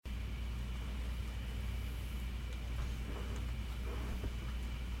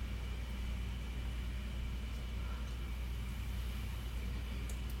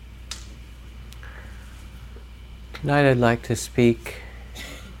Tonight I'd like to speak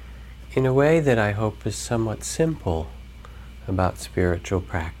in a way that I hope is somewhat simple about spiritual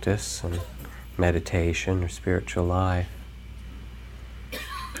practice and meditation or spiritual life.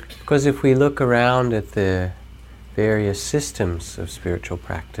 Because if we look around at the various systems of spiritual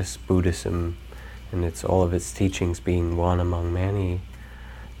practice, Buddhism and all of its teachings being one among many,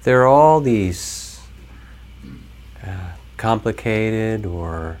 there are all these complicated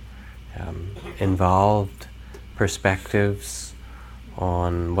or involved perspectives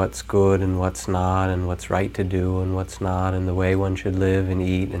on what's good and what's not, and what's right to do and what's not, and the way one should live and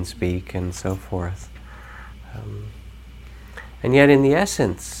eat and speak and so forth. And yet in the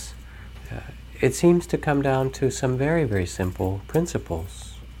essence, it seems to come down to some very, very simple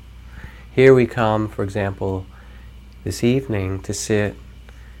principles. Here we come, for example, this evening to sit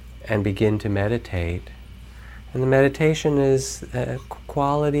and begin to meditate. And the meditation is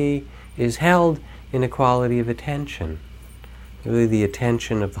held in a quality of attention, really the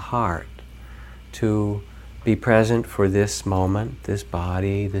attention of the heart, to be present for this moment, this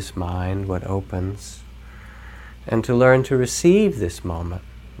body, this mind, what opens, and to learn to receive this moment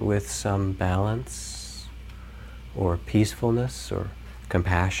with some balance or peacefulness or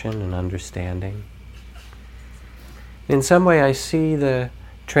compassion and understanding. In some way I see the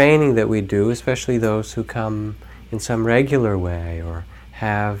training that we do, especially those who come in some regular way or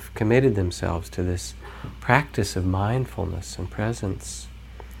have committed themselves to this practice of mindfulness and presence,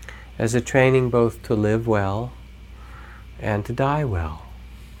 as a training both to live well and to die well.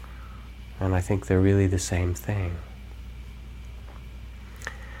 And I think they're really the same thing.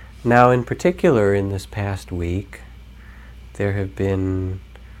 Now, in particular, in this past week, there have been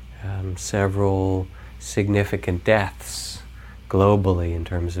several significant deaths globally in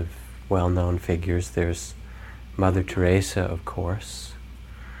terms of well-known figures. There's Mother Teresa, of course,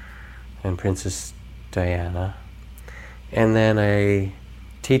 and Princess Diana, and then a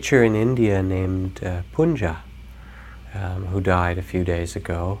teacher in India named Punja, who died a few days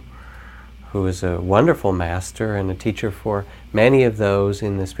ago, who was a wonderful master and a teacher for many of those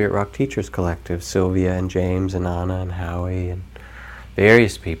in the Spirit Rock Teachers Collective, Sylvia and James and Anna and Howie and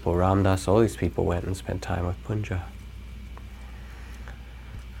various people, Ram Dass, all these people went and spent time with Punja.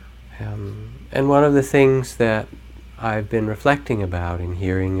 And one of the things that I've been reflecting about in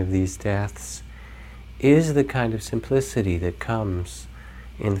hearing of these deaths is the kind of simplicity that comes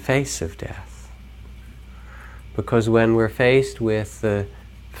in face of death. Because when we're faced with the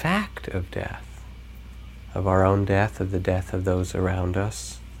fact of death, of our own death, of the death of those around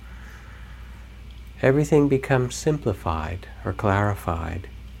us, everything becomes simplified or clarified.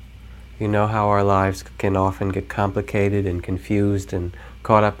 You know how our lives can often get complicated and confused and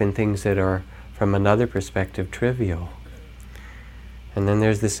caught up in things that are, from another perspective, trivial. And then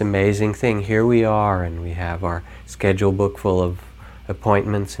there's this amazing thing. Here we are, and we have our schedule book full of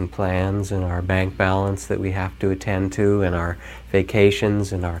appointments and plans, and our bank balance that we have to attend to, and our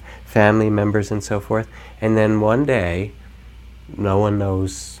vacations, and our family members, and so forth. And then one day, no one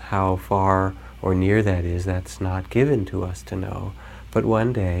knows how far or near that is. That's not given to us to know. But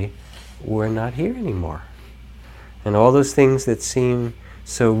one day, we're not here anymore. And all those things that seem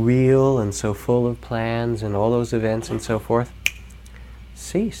so real and so full of plans and all those events and so forth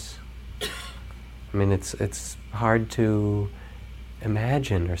cease. I mean, it's hard to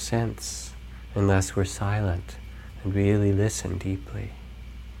imagine or sense unless we're silent and really listen deeply.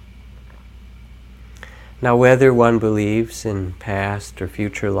 Now, whether one believes in past or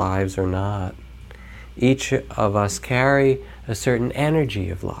future lives or not, each of us carry a certain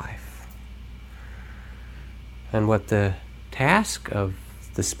energy of life. And what the task of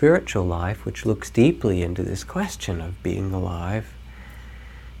the spiritual life, which looks deeply into this question of being alive,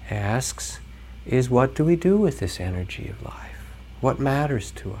 asks, is what do we do with this energy of life? What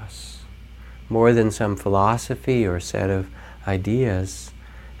matters to us? More than some philosophy or set of ideas,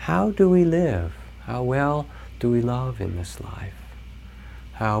 how do we live? How well do we love in this life?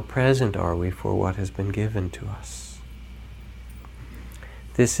 How present are we for what has been given to us?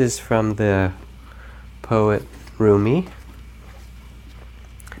 This is from the poet Rumi,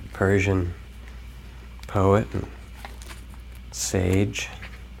 Persian poet and sage.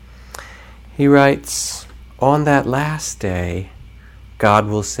 He writes, "On that last day, God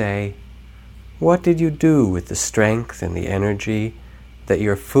will say, 'What did you do with the strength and the energy that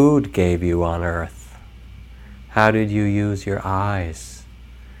your food gave you on earth? How did you use your eyes?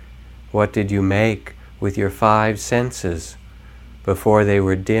 What did you make with your 5 senses before they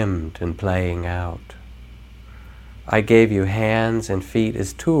were dimmed and playing out? I gave you hands and feet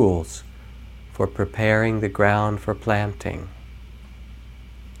as tools for preparing the ground for planting.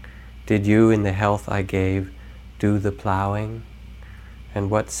 Did you, in the health I gave, do the plowing? And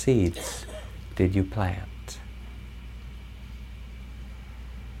what seeds did you plant?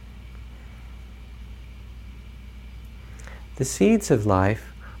 The seeds of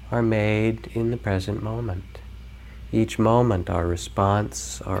life are made in the present moment. Each moment, our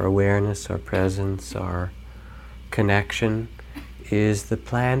response, our awareness, our presence, our connection is the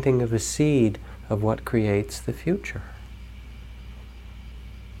planting of a seed of what creates the future.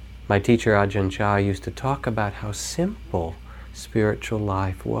 My teacher Ajahn Chah used to talk about how simple spiritual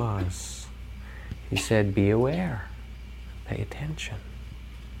life was. He said, be aware, pay attention.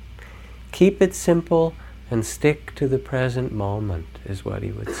 Keep it simple and stick to the present moment, is what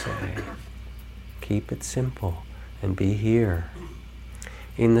he would say. Keep it simple and be here.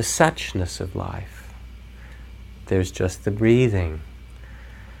 In the suchness of life, there's just the breathing,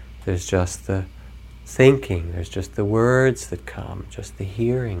 there's just the thinking, there's just the words that come, just the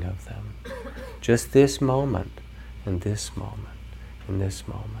hearing of them. Just this moment, and this moment, and this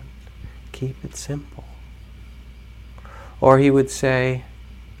moment. Keep it simple. Or he would say,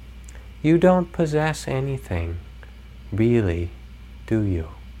 you don't possess anything, really, do you?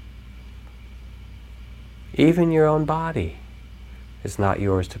 Even your own body is not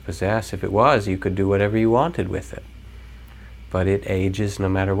yours to possess. If it was, you could do whatever you wanted with it. But it ages no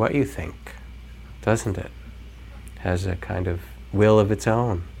matter what you think, doesn't it? Has a kind of will of its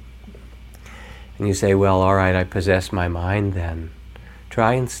own. And you say, well, all right, I possess my mind then.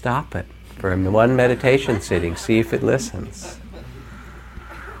 Try and stop it for one meditation sitting. See if it listens.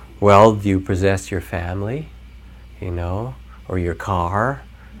 Well, do you possess your family, or your car,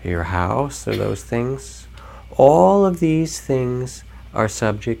 or your house, or those things? All of these things are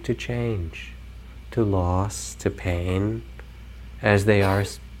subject to change, to loss, to pain. As they are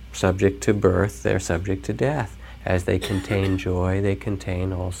subject to birth, they're subject to death. As they contain joy, they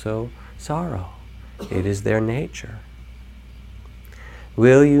contain also sorrow. It is their nature.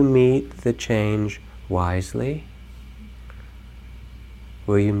 Will you meet the change wisely?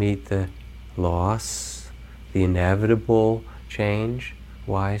 Will you meet the loss, the inevitable change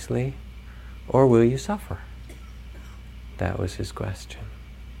wisely? Or will you suffer? That was his question.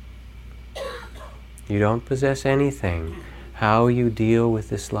 You don't possess anything. How you deal with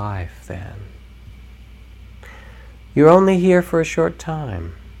this life then? You're only here for a short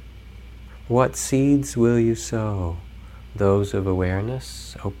time. What seeds will you sow? Those of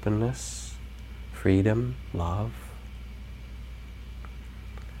awareness, openness, freedom, love.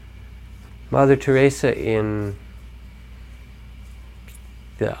 Mother Teresa, in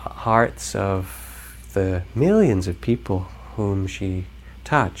the hearts of the millions of people whom she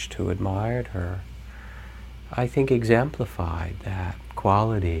touched, who admired her, I think exemplified that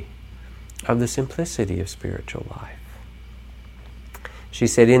quality of the simplicity of spiritual life. She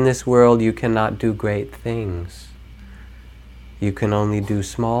said, in this world you cannot do great things. You can only do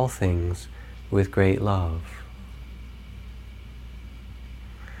small things with great love.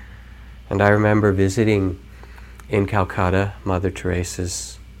 And I remember visiting in Calcutta, Mother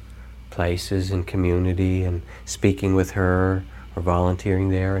Teresa's places and community, and speaking with her or volunteering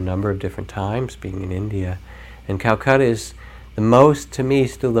there a number of different times, being in India. And Calcutta is to me,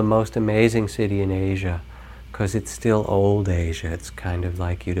 still the most amazing city in Asia, because it's still old Asia. It's kind of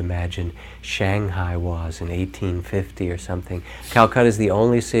like you'd imagine Shanghai was in 1850 or something. Calcutta is the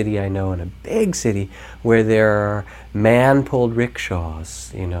only city I know, in a big city, where there are man-pulled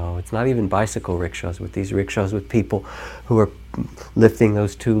rickshaws. It's not even bicycle rickshaws, with these rickshaws with people who are lifting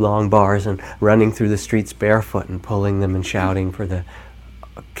those two long bars and running through the streets barefoot and pulling them and shouting for the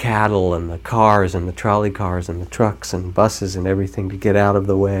cattle and the cars and the trolley cars and the trucks and buses and everything to get out of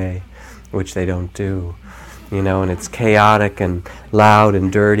the way, which they don't do. And it's chaotic and loud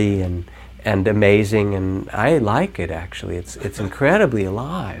and dirty and amazing, and I like it actually. It's incredibly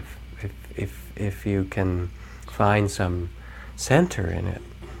alive if you can find some center in it.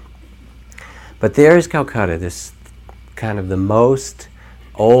 But there's Calcutta, this kind of the most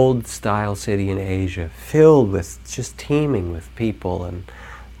old-style city in Asia, filled with, just teeming with people and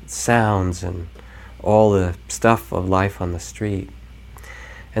sounds and all the stuff of life on the street.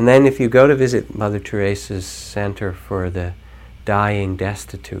 And then if you go to visit Mother Teresa's center for the dying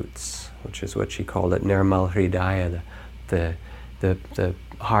destitutes, which is what she called it, Nirmal Hridaya, the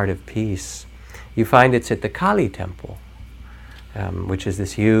heart of peace, you find it's at the Kali temple, which is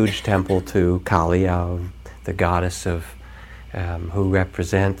this huge temple to Kali, the goddess of who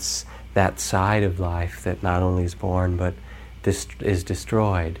represents that side of life that not only is born but is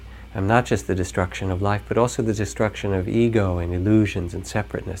destroyed. Not just the destruction of life, but also the destruction of ego and illusions and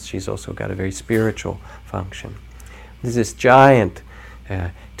separateness. She's also got a very spiritual function. There's this giant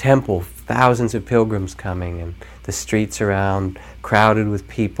temple, thousands of pilgrims coming, and the streets around crowded with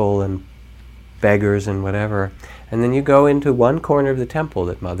people and beggars and whatever. And then you go into one corner of the temple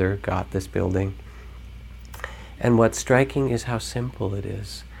that Mother got this building. And what's striking is how simple it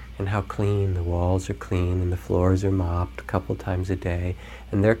is, and how clean. The walls are clean, and the floors are mopped a couple times a day,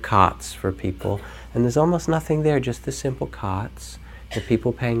 and there are cots for people. And there's almost nothing there, just the simple cots, the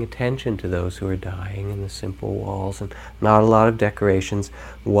people paying attention to those who are dying, and the simple walls, and not a lot of decorations.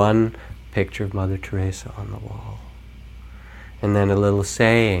 One picture of Mother Teresa on the wall. And then a little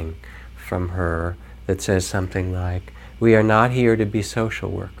saying from her that says something like, "We are not here to be social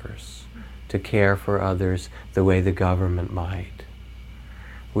workers, to care for others the way the government might.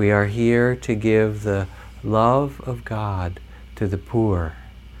 We are here to give the love of God to the poor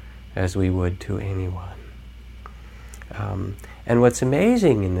as we would to anyone." And what's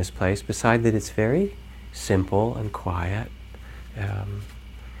amazing in this place, beside that it's very simple and quiet,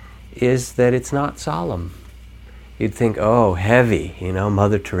 is that it's not solemn. You'd think, oh, heavy,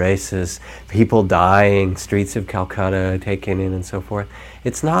 Mother Teresa's, people dying, streets of Calcutta taken in and so forth.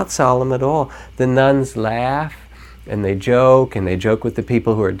 It's not solemn at all. The nuns laugh and they joke with the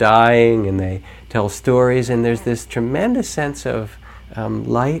people who are dying, and they tell stories, and there's this tremendous sense of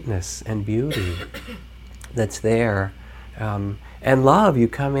lightness and beauty that's there. And love. You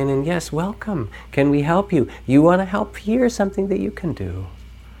come in and, yes, welcome. Can we help you? You want to help? Here's something that you can do.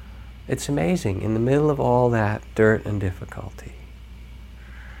 It's amazing, in the middle of all that dirt and difficulty.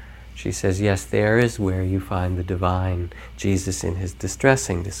 She says, yes, there is where you find the divine Jesus in his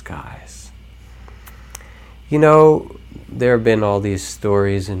distressing disguise. There have been all these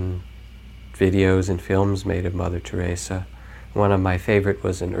stories and videos and films made of Mother Teresa. One of my favorite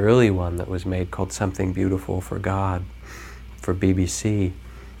was an early one that was made called Something Beautiful for God, for BBC.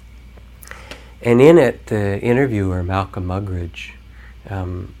 And in it, the interviewer, Malcolm Muggeridge,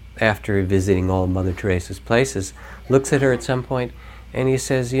 after visiting all Mother Teresa's places, looks at her at some point and he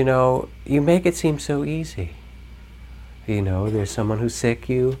says, you make it seem so easy. There's someone who's sick,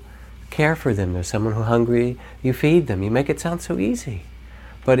 you care for them. There's someone who's hungry, you feed them. You make it sound so easy.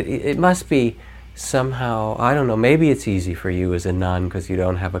 But it must be somehow, I don't know, maybe it's easy for you as a nun because you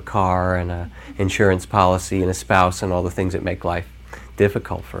don't have a car and an insurance policy and a spouse and all the things that make life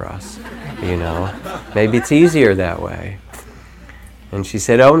difficult for us, Maybe it's easier that way. And she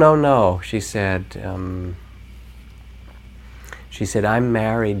said, oh, no. She said, I'm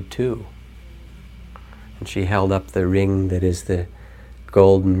married too. And she held up the ring that is the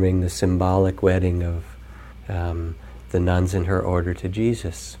golden ring, the symbolic wedding of the nuns in her order to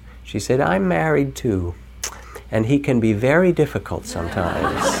Jesus. She said, I'm married too, and he can be very difficult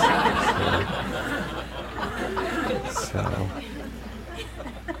sometimes. So.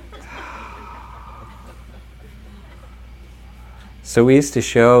 So we used to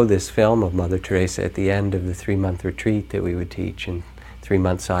show this film of Mother Teresa at the end of the 3-month retreat that we would teach, and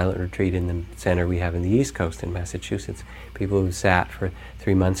 3-month silent retreat in the center we have in the East Coast in Massachusetts. People who sat for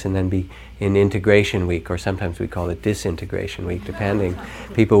 3 months and then be in integration week, or sometimes we call it disintegration week, depending.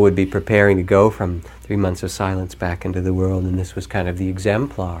 People would be preparing to go from 3 months of silence back into the world, and this was kind of the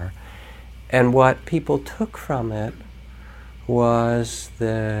exemplar. And what people took from it was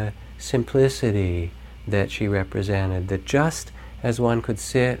the simplicity that she represented, that just as one could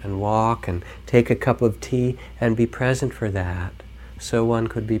sit and walk and take a cup of tea and be present for that, so one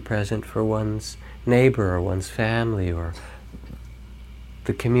could be present for one's neighbor or one's family or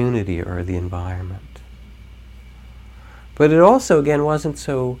the community or the environment. But it also, again, wasn't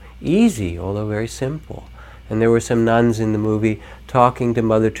so easy, although very simple. And there were some nuns in the movie talking to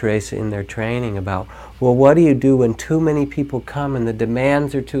Mother Teresa in their training about, well, what do you do when too many people come and the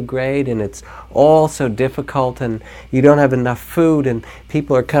demands are too great and it's all so difficult and you don't have enough food and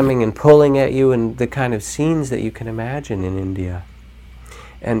people are coming and pulling at you, and the kind of scenes that you can imagine in India.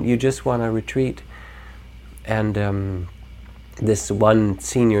 And you just want to retreat. And this one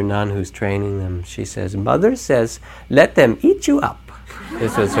senior nun who's training them, she says, Mother says, let them eat you up.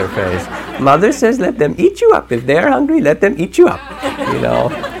 This was her phrase. Mother says, let them eat you up. If they're hungry, let them eat you up.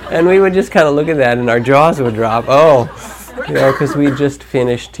 And we would just kind of look at that and our jaws would drop. Because we just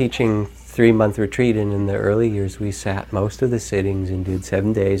finished teaching 3-month retreat, and in the early years we sat most of the sittings and did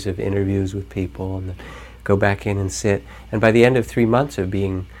 7 days of interviews with people and then go back in and sit. And by the end of 3 months of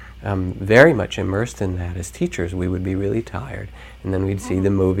being very much immersed in that as teachers, we would be really tired. And then we'd see the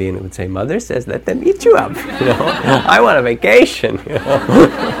movie and it would say, Mother says, let them eat you up. I want a vacation.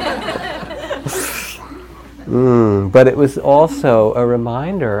 But it was also a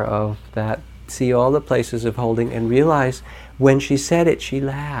reminder of that, see all the places of holding, and realize when she said it, she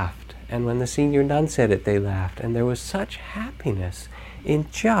laughed. And when the senior nun said it, they laughed. And there was such happiness in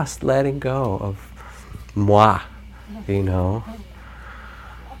just letting go of moi, you know.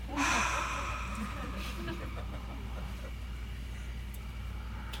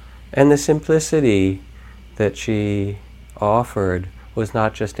 And the simplicity that she offered was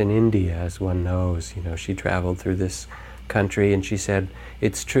not just in India, as one knows. You know, she traveled through this country and she said,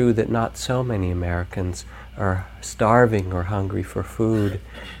 it's true that not so many Americans are starving or hungry for food.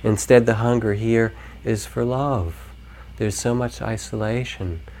 Instead, the hunger here is for love. There's so much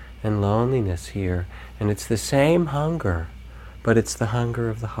isolation and loneliness here, and it's the same hunger, but it's the hunger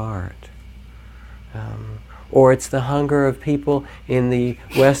of the heart. Or it's the hunger of people in the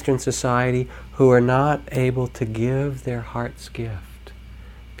Western society who are not able to give their heart's gift.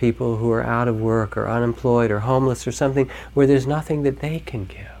 People who are out of work or unemployed or homeless or something where there's nothing that they can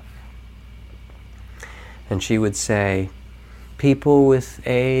give. And she would say, people with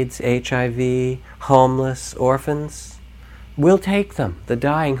AIDS, HIV, homeless, orphans, we'll take them. The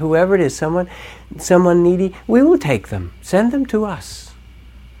dying, whoever it is, someone needy, we will take them. Send them to us.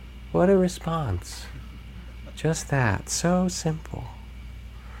 What a response. Just that, so simple.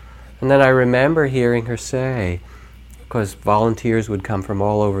 And then I remember hearing her say, because volunteers would come from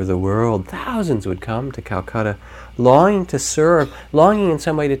all over the world, thousands would come to Calcutta, longing to serve, longing in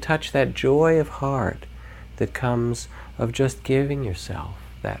some way to touch that joy of heart that comes of just giving yourself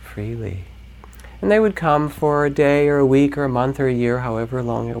that freely. And they would come for a day or a week or a month or a year, however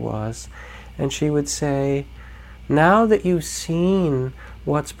long it was, and she would say, now that you've seen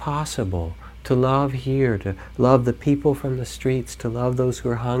what's possible, to love here, to love the people from the streets, to love those who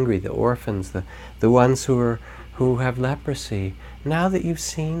are hungry, the orphans, the ones who have leprosy. Now that you've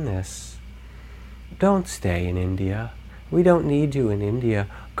seen this, don't stay in India. We don't need you in India.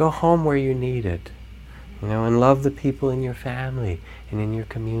 Go home where you're needed. You know, and love the people in your family and in your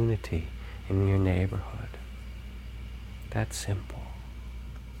community and in your neighborhood. That's simple.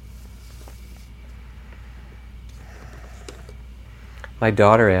 My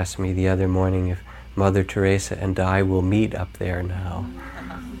daughter asked me the other morning if Mother Teresa and I will meet up there now.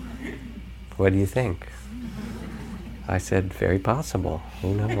 What do you think? I said, very possible.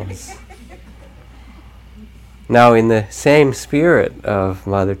 Who knows? Now, in the same spirit of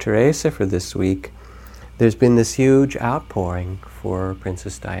Mother Teresa for this week, there's been this huge outpouring for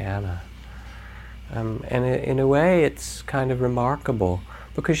Princess Diana. And in a way, it's kind of remarkable,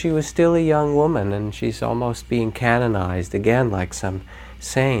 because she was still a young woman and she's almost being canonized again like some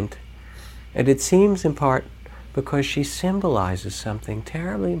saint. And it seems in part because she symbolizes something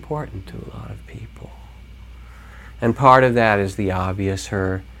terribly important to a lot of people. And part of that is the obvious,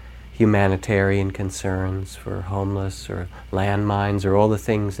 her humanitarian concerns for homeless or landmines or all the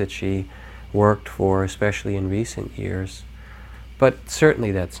things that she worked for, especially in recent years. But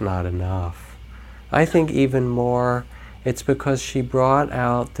certainly that's not enough. I think even more it's because she brought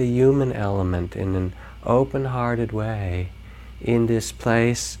out the human element in an open-hearted way in this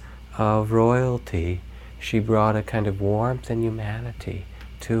place of royalty. She brought a kind of warmth and humanity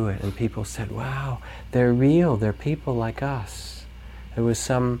to it, and people said, wow, they're real, they're people like us. There was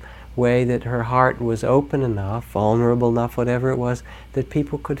some way that her heart was open enough, vulnerable enough, whatever it was, that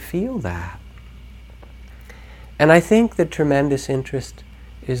people could feel that. And I think the tremendous interest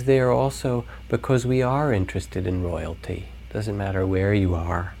is there also because we are interested in royalty. Doesn't matter where you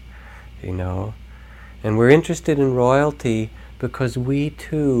are, you know. And we're interested in royalty because we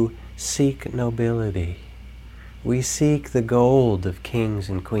too seek nobility. We seek the gold of kings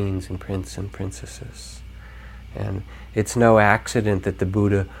and queens and princes and princesses. And it's no accident that the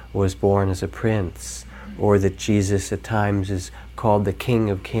Buddha was born as a prince, or that Jesus at times is called the King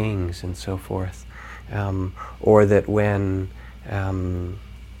of Kings and so forth. Or that when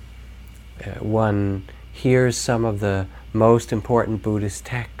one hears some of the most important Buddhist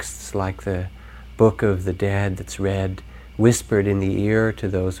texts, like the Book of the Dead that's read, whispered in the ear to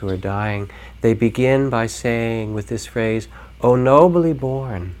those who are dying, they begin by saying with this phrase, O nobly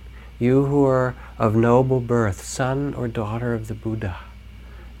born, you who are of noble birth, son or daughter of the Buddha,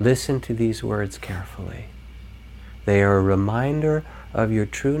 listen to these words carefully. They are a reminder of your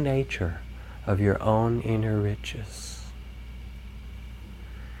true nature, of your own inner riches.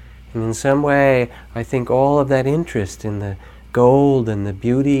 And in some way, I think all of that interest in the gold and the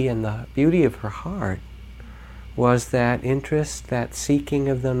beauty of her heart was that interest, that seeking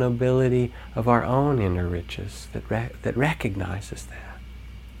of the nobility of our own inner riches that recognizes that.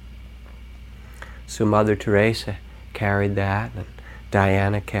 So Mother Teresa carried that, and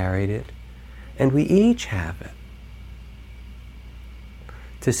Diana carried it, and we each have it.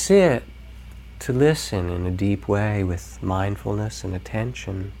 To sit, to listen in a deep way with mindfulness and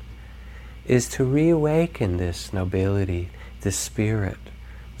attention, is to reawaken this nobility, this spirit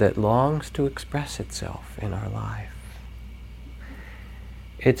that longs to express itself in our life.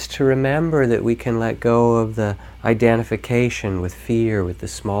 It's to remember that we can let go of the identification with fear, with the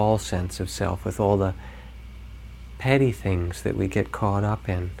small sense of self, with all the petty things that we get caught up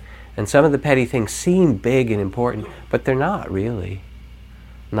in. And some of the petty things seem big and important, but they're not really.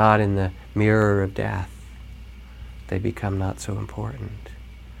 Not in the mirror of death. They become not so important.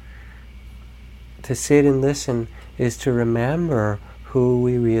 To sit and listen is to remember who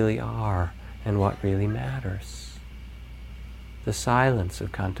we really are and what really matters. The silence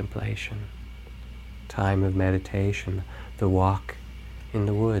of contemplation, time of meditation, the walk in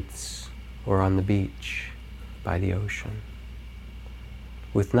the woods or on the beach by the ocean,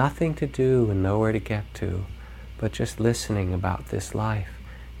 with nothing to do and nowhere to get to, but just listening about this life,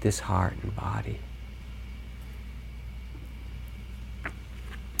 this heart and body.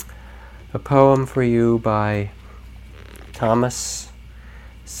 A poem for you by Thomas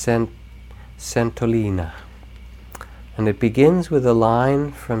Santolina. And it begins with a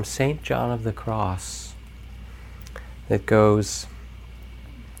line from St. John of the Cross that goes,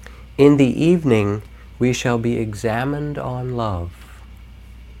 "In the evening we shall be examined on love,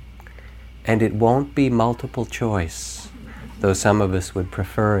 and it won't be multiple choice, though some of us would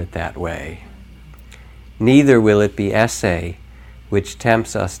prefer it that way. Neither will it be essay, which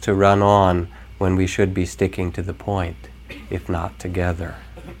tempts us to run on when we should be sticking to the point, if not together.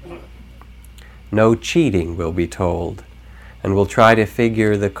 No cheating will be told, and we'll try to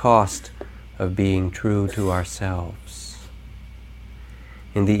figure the cost of being true to ourselves.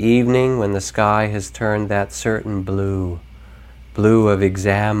 In the evening, when the sky has turned that certain blue, blue of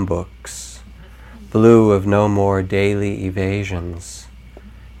exam books, blue of no more daily evasions,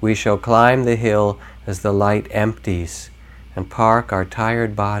 we shall climb the hill as the light empties and park our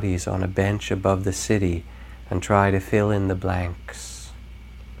tired bodies on a bench above the city and try to fill in the blanks.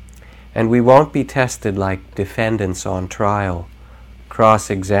 And we won't be tested like defendants on trial,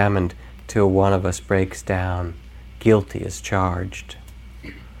 cross-examined till one of us breaks down, guilty as charged.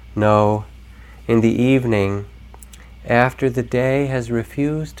 No, in the evening, after the day has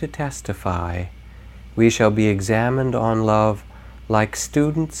refused to testify, we shall be examined on love like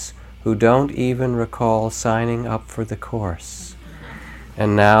students who don't even recall signing up for the course,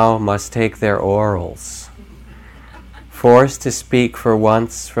 and now must take their orals, forced to speak for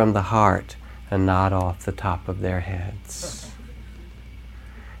once from the heart and not off the top of their heads.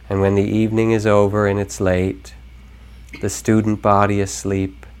 And when the evening is over and it's late, the student body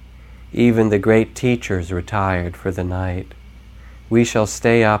asleep, even the great teachers retired for the night, we shall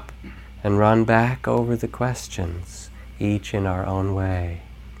stay up and run back over the questions, each in our own way.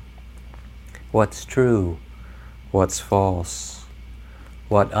 What's true? What's false?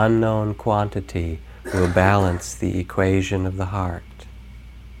 What unknown quantity will balance the equation of the heart?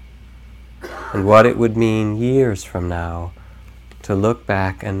 And what it would mean years from now to look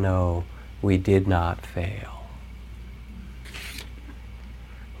back and know we did not fail.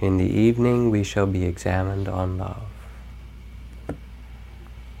 In the evening we shall be examined on love.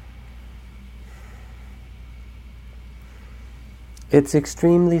 It's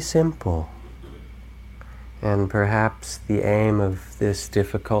extremely simple. And perhaps the aim of this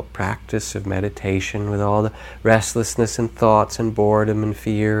difficult practice of meditation, with all the restlessness and thoughts and boredom and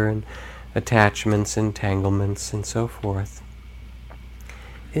fear and attachments, entanglements and so forth,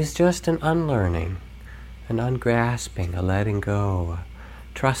 is just an unlearning, an ungrasping, a letting go, a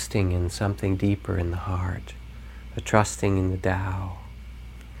trusting in something deeper in the heart, a trusting in the Tao.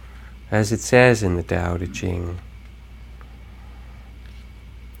 As it says in the Tao Te Ching,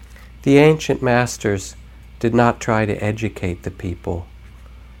 the ancient masters did not try to educate the people,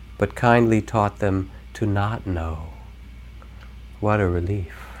 but kindly taught them to not know. What a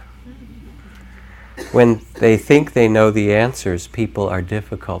relief. When they think they know the answers, people are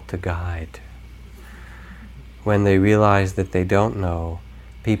difficult to guide. When they realize that they don't know,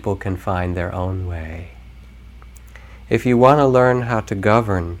 people can find their own way. If you want to learn how to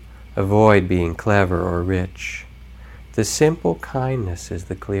govern, avoid being clever or rich, the simple kindness is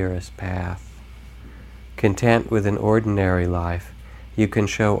the clearest path. Content with an ordinary life, you can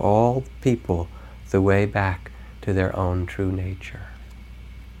show all people the way back to their own true nature.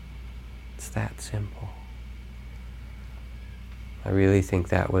 It's that simple. I really think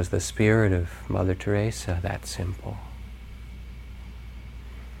that was the spirit of Mother Teresa, that simple.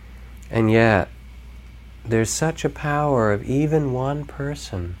 And yet, there's such a power of even one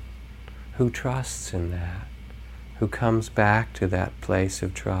person who trusts in that, who comes back to that place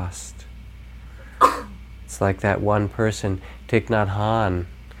of trust. It's like that one person, Thich Nhat Hanh,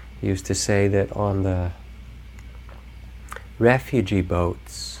 used to say that on the refugee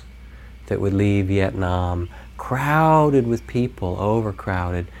boats that would leave Vietnam, crowded with people,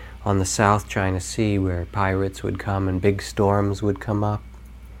 overcrowded, on the South China Sea where pirates would come and big storms would come up.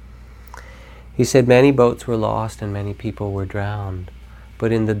 He said many boats were lost and many people were drowned.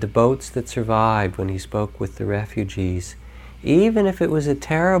 But in the boats that survived, when he spoke with the refugees, even if it was a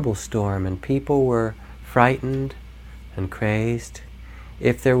terrible storm and people were frightened and crazed,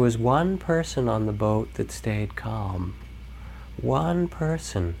 if there was one person on the boat that stayed calm, one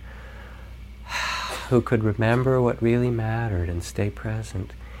person who could remember what really mattered and stay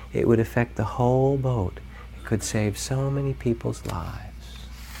present, it would affect the whole boat. It could save so many people's lives.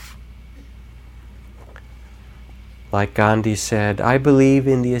 Like Gandhi said, I believe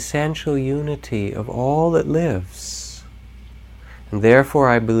in the essential unity of all that lives. And therefore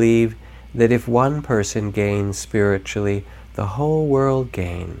I believe that if one person gains spiritually, the whole world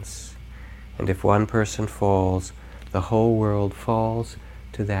gains. And if one person falls, the whole world falls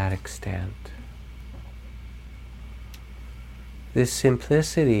to that extent. This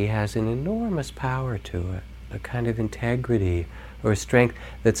simplicity has an enormous power to it, a kind of integrity or strength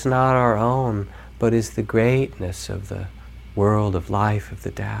that's not our own, but is the greatness of the world of life, of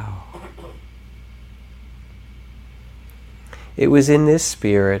the Tao. It was in this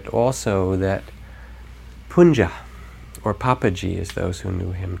spirit also that Punja, or Papaji as those who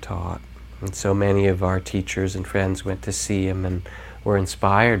knew him taught. And so many of our teachers and friends went to see him and were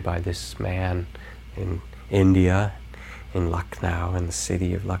inspired by this man in India, in Lucknow, in the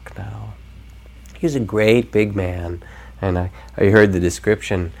city of Lucknow. He was a great big man, and I heard the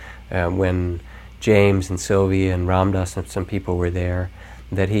description when James and Sylvia and Ramdas and some people were there,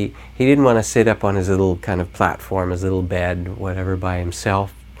 that he didn't want to sit up on his little kind of platform, his little bed, whatever, by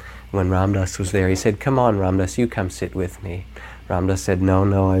himself. When Ramdas was there, he said, come on, Ramdas, you come sit with me. Ramdas said,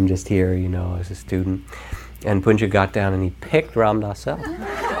 no, I'm just here, as a student. And Punja got down and he picked Ramdas up,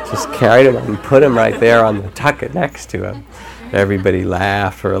 just carried him and put him right there on the tucket next to him. Everybody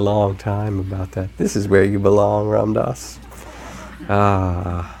laughed for a long time about that. This is where you belong, Ramdas.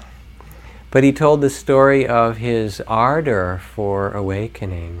 But he told the story of his ardor for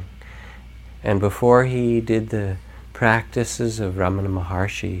awakening. And before he did the practices of Ramana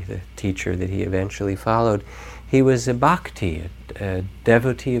Maharshi, the teacher that he eventually followed, he was a bhakti, a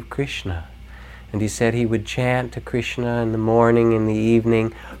devotee of Krishna. And he said he would chant to Krishna in the morning, in the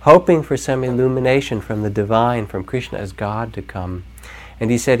evening, hoping for some illumination from the divine, from Krishna as God to come.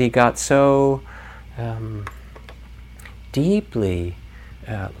 And he said he got so deeply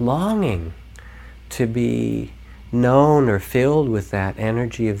longing to be known or filled with that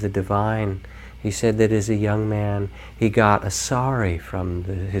energy of the divine. He said that as a young man, he got a sari from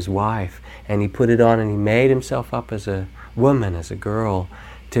his wife, and he put it on and he made himself up as a woman, as a girl,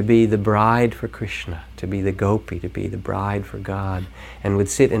 to be the bride for Krishna, to be the gopi, to be the bride for God, and would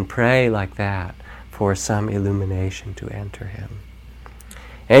sit and pray like that for some illumination to enter him.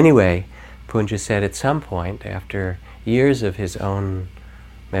 Anyway, Punja said at some point, after years of his own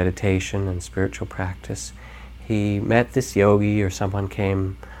meditation and spiritual practice, he met this yogi, or someone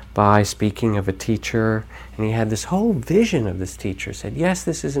came by speaking of a teacher, and he had this whole vision of this teacher. Said, yes,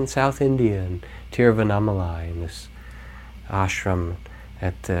 this is in South India, in Tiruvannamalai, in this ashram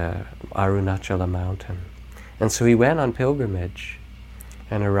at Arunachala mountain. And so he went on pilgrimage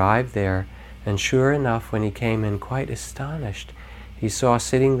and arrived there, and sure enough, when he came in quite astonished, he saw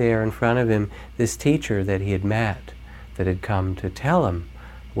sitting there in front of him this teacher that he had met, that had come to tell him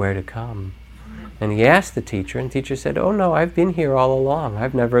where to come. And he asked the teacher, and the teacher said, oh no, I've been here all along.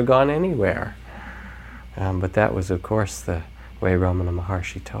 I've never gone anywhere. But that was, of course, the way Ramana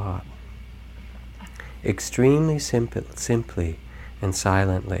Maharshi taught. Extremely simply and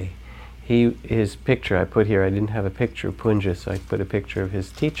silently. His picture I put here, I didn't have a picture of Punja, so I put a picture of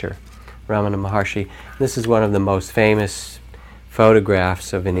his teacher, Ramana Maharshi. This is one of the most famous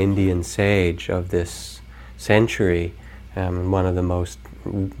photographs of an Indian sage of this century, one of the most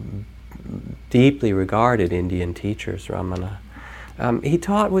deeply regarded Indian teachers, Ramana. He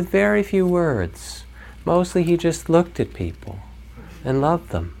taught with very few words. Mostly he just looked at people and loved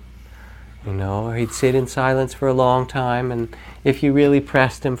them. Or he'd sit in silence for a long time, and if you really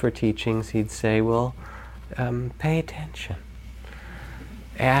pressed him for teachings, he'd say, well, pay attention.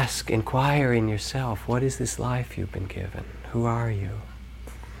 Ask, inquire in yourself, what is this life you've been given? Who are you?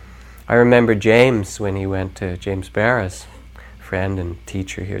 I remember James, when he went to James Barra's friend and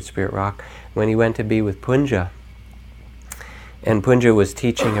teacher here at Spirit Rock, when he went to be with Punja. And Punja was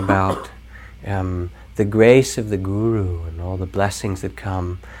teaching about the grace of the Guru and all the blessings that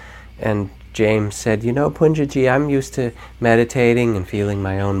come. And James said, Punjaji, I'm used to meditating and feeling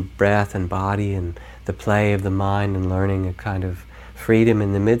my own breath and body and the the play of the mind and learning a kind of freedom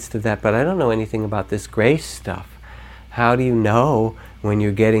in the midst of that. But I don't know anything about this grace stuff. How do you know when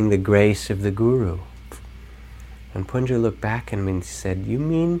you're getting the grace of the Guru? And Punja looked back at me and said, "You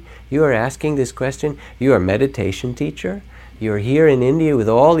mean you are asking this question? You are a meditation teacher? You're here in India with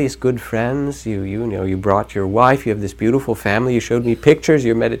all these good friends. You brought your wife. You have this beautiful family. You showed me pictures,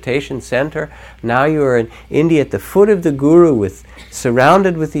 your meditation center. Now you are in India at the foot of the Guru,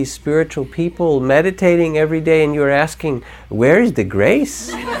 surrounded with these spiritual people, meditating every day, and you're asking, where is the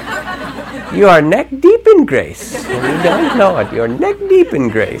grace? You are neck deep in grace. And you don't know it. You're neck deep in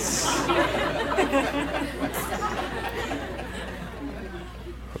grace."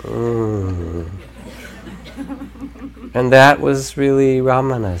 And that was really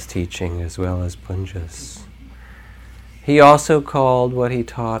Ramana's teaching as well as Punja's. He also called what he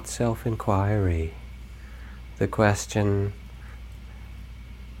taught self-inquiry. The question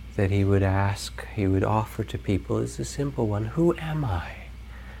that he would ask, he would offer to people is a simple one: who am I?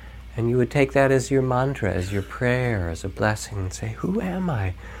 And you would take that as your mantra, as your prayer, as a blessing, and say, who am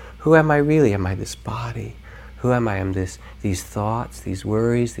I? Who am I really? Am I this body? Who am I? Am these thoughts, these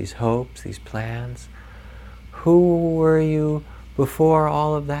worries, these hopes, these plans? Who were you before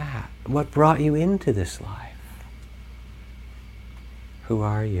all of that? What brought you into this life? Who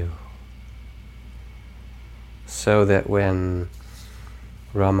are you? So that when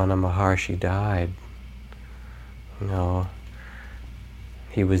Ramana Maharshi died,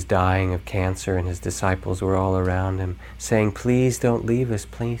 he was dying of cancer and his disciples were all around him saying, "Please don't leave us,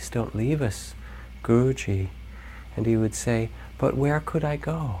 please don't leave us, Guruji." And he would say, "But where could I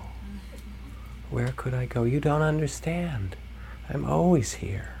go? Where could I go? You don't understand. I'm always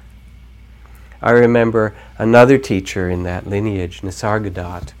here." I remember another teacher in that lineage,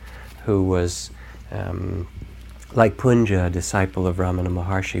 Nisargadatta, who was like Punja, a disciple of Ramana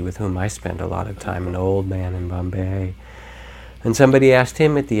Maharshi, with whom I spent a lot of time, an old man in Bombay. And somebody asked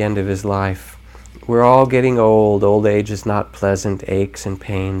him at the end of his life, "We're all getting old. Old age is not pleasant. Aches and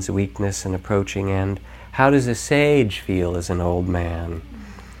pains, weakness and approaching end. How does a sage feel as an old man?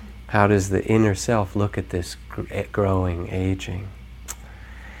 How does the inner self look at this growing, aging?"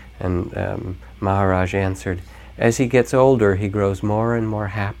 And Maharaj answered, "As he gets older, he grows more and more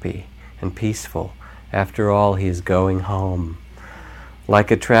happy and peaceful. After all, he is going home.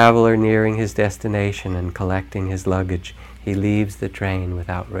 Like a traveler nearing his destination and collecting his luggage, he leaves the train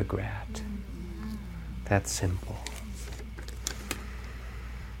without regret." That's simple.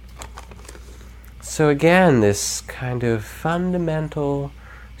 So again, this kind of fundamental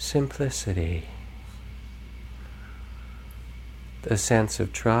simplicity, a sense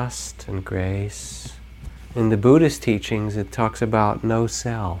of trust and grace. In the Buddhist teachings, it talks about no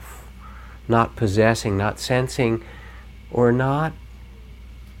self, not possessing, not sensing, or not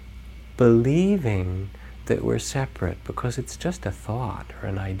believing that we're separate, because it's just a thought or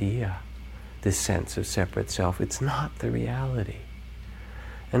an idea, this sense of separate self. It's not the reality.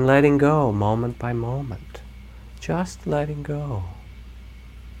 And letting go moment by moment, just letting go.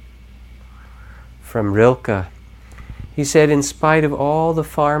 From Rilke, he said, in spite of all the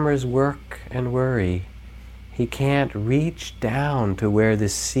farmer's work and worry, he can't reach down to where the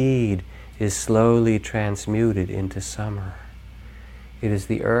seed is slowly transmuted into summer. It is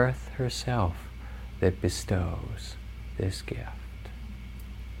the earth herself that bestows this gift.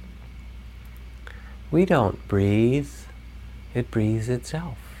 We don't breathe, it breathes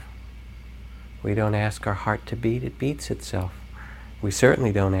itself. We don't ask our heart to beat, it beats itself. We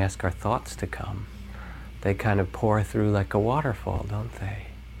certainly don't ask our thoughts to come. They kind of pour through like a waterfall, don't they?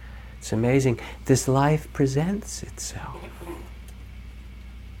 It's amazing. This life presents itself.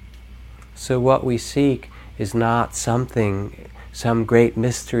 So what we seek is not something, some great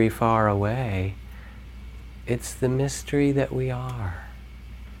mystery far away. It's the mystery that we are,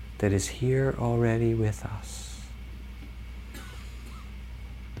 that is here already with us.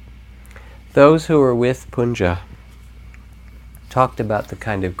 Those who were with Punja talked about the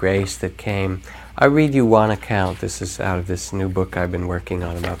kind of grace that came. I read you one account. This is out of this new book I've been working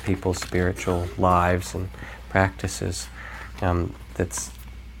on about people's spiritual lives and practices, that's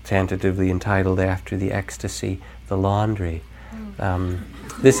tentatively entitled after the ecstasy, The Laundry.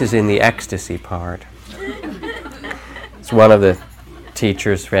 This is in the ecstasy part. It's one of the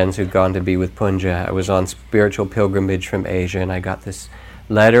teacher's friends who'd gone to be with Punja. I was on spiritual pilgrimage from Asia, and I got this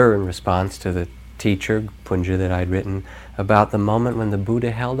letter in response to the teacher, Punja, that I'd written about the moment when the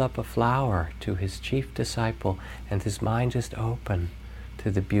Buddha held up a flower to his chief disciple and his mind just opened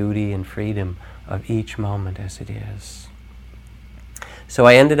to the beauty and freedom of each moment as it is. So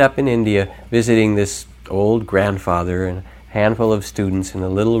I ended up in India visiting this old grandfather and a handful of students in a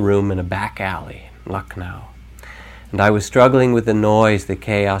little room in a back alley. Lucknow. And I was struggling with the noise, the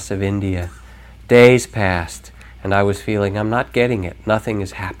chaos of India. Days passed, and I was feeling, I'm not getting it. Nothing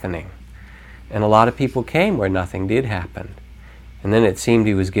is happening. And a lot of people came where nothing did happen. And then it seemed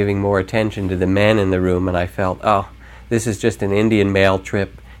he was giving more attention to the men in the room, and I felt, oh, this is just an Indian male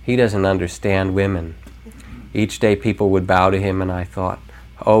trip. He doesn't understand women. Each day people would bow to him, and I thought,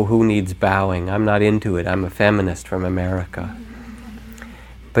 oh, who needs bowing? I'm not into it. I'm a feminist from America.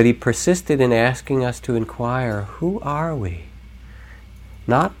 But he persisted in asking us to inquire, who are we?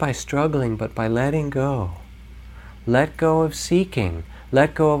 Not by struggling, but by letting go. Let go of seeking.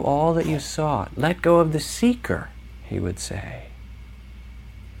 Let go of all that you sought. Let go of the seeker, he would say.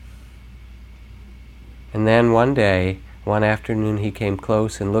 And then one day, one afternoon, he came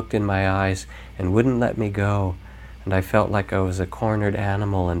close and looked in my eyes and wouldn't let me go. And I felt like I was a cornered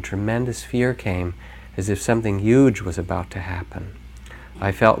animal, and tremendous fear came, as if something huge was about to happen.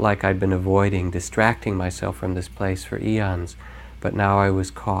 I felt like I'd been avoiding, distracting myself from this place for eons, but now I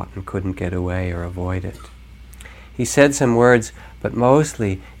was caught and couldn't get away or avoid it. He said some words, but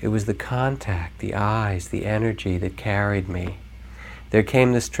mostly it was the contact, the eyes, the energy that carried me. There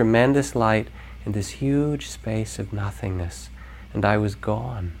came this tremendous light in this huge space of nothingness, and I was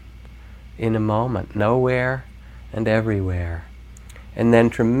gone in a moment, nowhere and everywhere. And then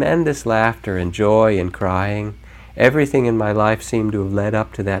tremendous laughter and joy and crying. Everything in my life seemed to have led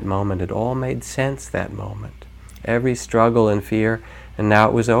up to that moment. It all made sense that moment. Every struggle and fear, and now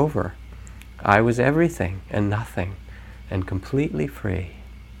it was over. I was everything and nothing, and completely free.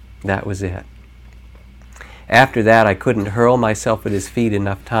 That was it. After that, I couldn't hurl myself at his feet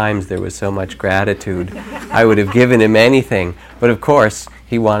enough times. There was so much gratitude. I would have given him anything, but of course,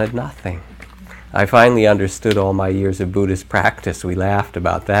 he wanted nothing. I finally understood all my years of Buddhist practice. We laughed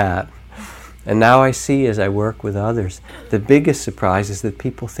about that. And now I see, as I work with others, the biggest surprise is that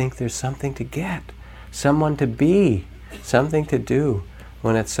people think there's something to get, someone to be, something to do,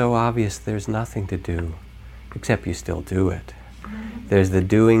 when it's so obvious there's nothing to do, except you still do it. There's the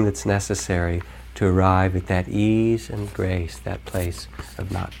doing that's necessary to arrive at that ease and grace, that place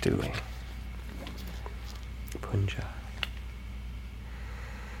of not doing. Punja.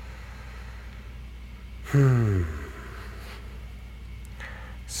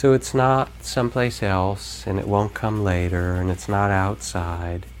 So it's not someplace else, and it won't come later, and it's not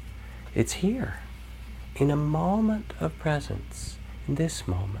outside. It's here, in a moment of presence, in this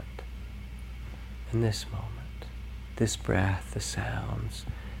moment, this breath, the sounds,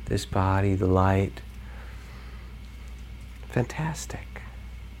 this body, the light. Fantastic.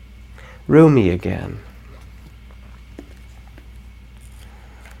 Rumi again.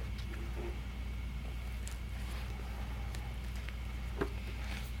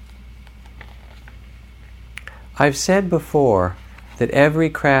 I've said before that every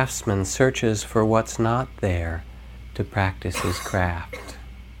craftsman searches for what's not there to practice his craft.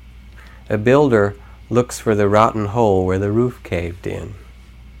 A builder looks for the rotten hole where the roof caved in.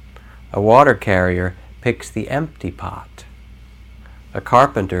 A water carrier picks the empty pot. A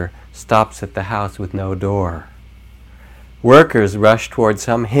carpenter stops at the house with no door. Workers rush toward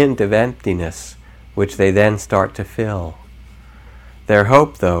some hint of emptiness, which they then start to fill. Their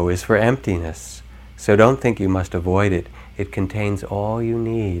hope, though, is for emptiness. So don't think you must avoid it. It contains all you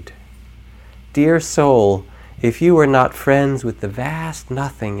need. Dear soul, if you were not friends with the vast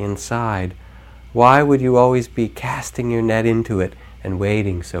nothing inside, why would you always be casting your net into it and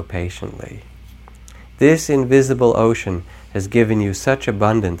waiting so patiently? This invisible ocean has given you such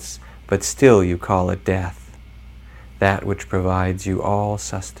abundance, but still you call it death, that which provides you all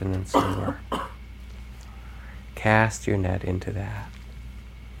sustenance and work. Cast your net into that.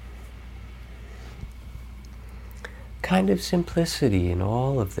 Kind of simplicity in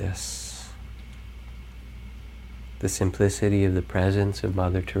all of this. The simplicity of the presence of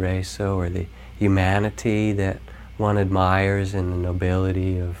Mother Teresa, or the humanity that one admires in the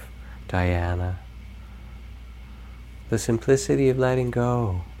nobility of Diana. The simplicity of letting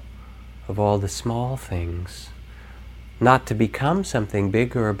go of all the small things, not to become something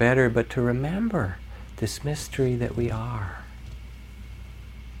bigger or better, but to remember this mystery that we are.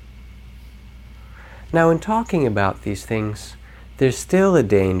 Now, in talking about these things, there's still a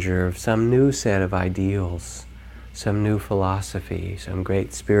danger of some new set of ideals, some new philosophy, some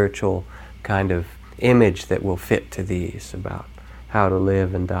great spiritual kind of image that will fit to these about how to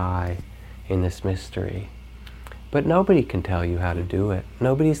live and die in this mystery. But nobody can tell you how to do it.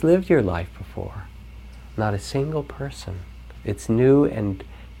 Nobody's lived your life before. Not a single person. It's new and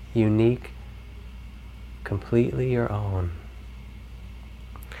unique, completely your own.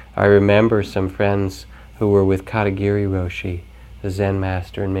 I remember some friends who were with Katagiri Roshi a Zen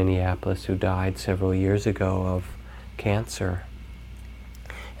master in Minneapolis who died several years ago of cancer.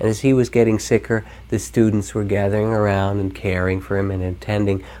 And as he was getting sicker, the students were gathering around and caring for him and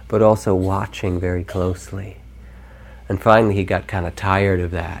attending, but also watching very closely. And finally he got kind of tired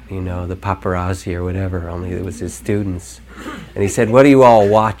of that, the paparazzi or whatever, only it was his students. And he said, "What are you all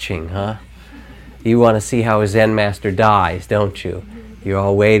watching, huh? You want to see how a Zen master dies, don't you? You're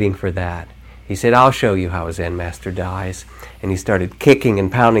all waiting for that." He said, "I'll show you how a Zen master dies." And he started kicking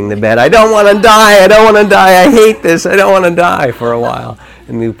and pounding the bed. "I don't want to die, I don't want to die, I hate this, I don't want to die," for a while.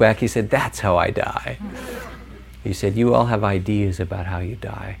 And moved back, he said, "That's how I die." He said, "You all have ideas about how you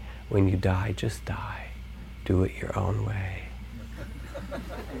die. When you die, just die. Do it your own way."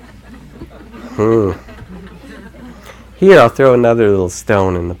 Here, I'll throw another little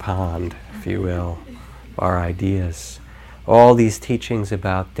stone in the pond, if you will, our ideas. All these teachings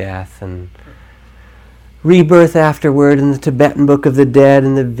about death and rebirth afterward, and the Tibetan Book of the Dead,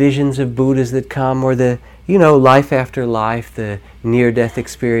 and the visions of Buddhas that come, or the, life after life, the near-death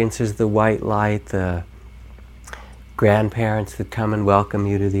experiences, the white light, the grandparents that come and welcome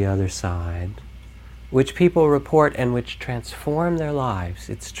you to the other side, which people report and which transform their lives.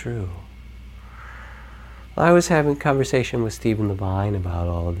 It's true. I was having a conversation with Stephen Levine about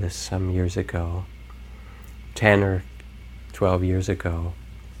all of this some years ago, 10 or 12 years ago.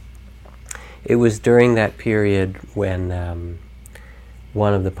 It was during that period when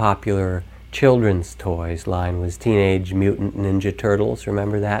one of the popular children's toys line was Teenage Mutant Ninja Turtles.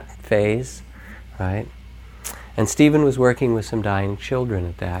 Remember that phase, right? And Stephen was working with some dying children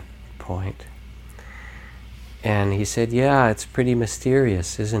at that point. And he said, "Yeah, it's pretty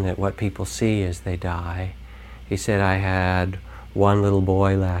mysterious, isn't it, what people see as they die?" He said, "I had one little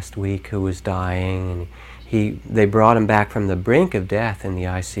boy last week who was dying, and they brought him back from the brink of death in the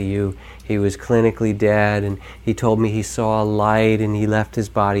ICU. He was clinically dead, and he told me he saw a light, and he left his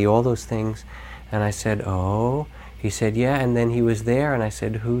body, all those things." And I said, "Oh?" He said, "Yeah, and then he was there." And I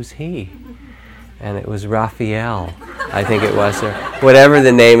said, "Who's he?" And it was Raphael, I think it was, or whatever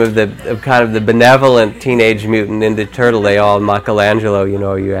the name of the benevolent Teenage Mutant Ninja Turtle. They all, Michelangelo,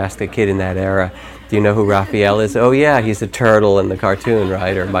 you asked a kid in that era, "Do you know who Raphael is?" "Oh yeah, he's a turtle in the cartoon,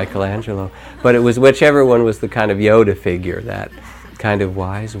 right?" Or Michelangelo. But it was whichever one was the kind of Yoda figure, that kind of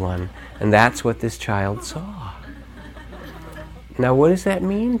wise one. And that's what this child saw. Now what does that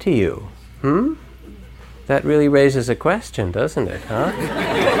mean to you? That really raises a question, doesn't it, huh?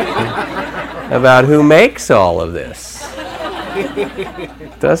 About who makes all of this.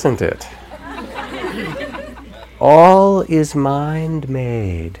 Doesn't it? All is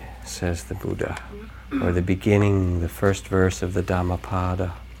mind-made, says the Buddha, or the beginning, the first verse of the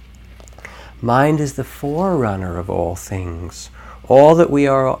Dhammapada. Mind is the forerunner of all things. All that we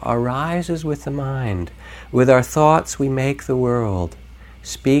are arises with the mind. With our thoughts we make the world.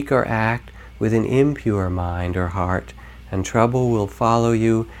 Speak or act with an impure mind or heart, and trouble will follow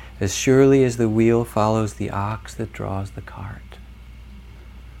you as surely as the wheel follows the ox that draws the cart.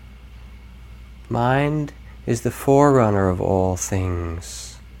 Mind is the forerunner of all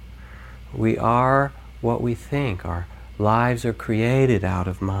things. We are what we think. Our lives are created out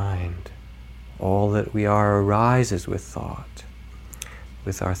of mind. All that we are arises with thought.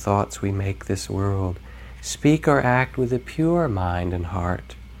 With our thoughts we make this world. Speak or act with a pure mind and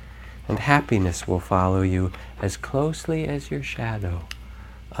heart, and happiness will follow you as closely as your shadow,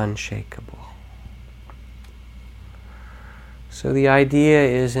 unshakable. So the idea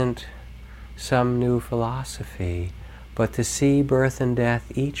isn't some new philosophy, but to see birth and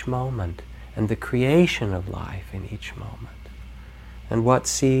death each moment, and the creation of life in each moment. And what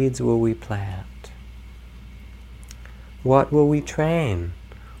seeds will we plant? What will we train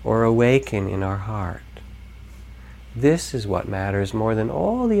or awaken in our heart? This is what matters more than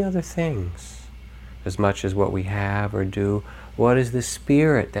all the other things. As much as what we have or do, what is the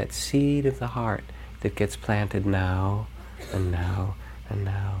spirit, that seed of the heart that gets planted now and now and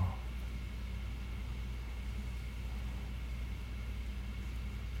now?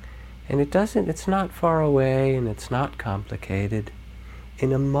 And it's not far away and it's not complicated.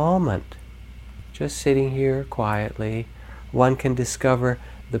 In a moment, just sitting here quietly, one can discover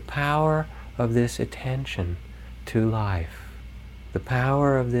the power of this attention to life, the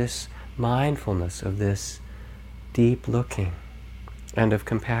power of this mindfulness, of this deep looking, and of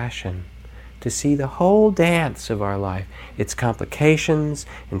compassion, to see the whole dance of our life, its complications,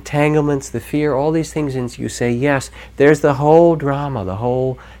 entanglements, the fear, all these things, and you say, yes, there's the whole drama, the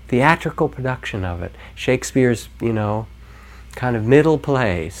whole theatrical production of it. Shakespeare's, kind of middle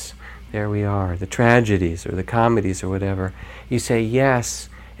plays. There we are, the tragedies or the comedies or whatever. You say yes,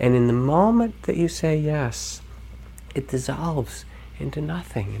 and in the moment that you say yes, it dissolves into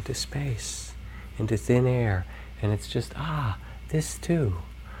nothing, into space, into thin air. And it's just, this too.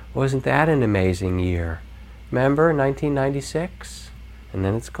 Wasn't that an amazing year? Remember 1996? And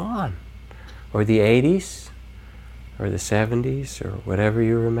then it's gone. Or the 80s? Or the 70s? Or whatever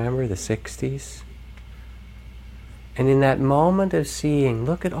you remember, the 60s? And in that moment of seeing,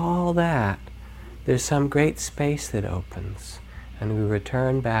 look at all that, there's some great space that opens. And we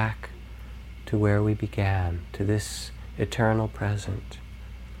return back to where we began, to this eternal present,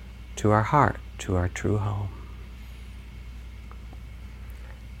 to our heart, to our true home.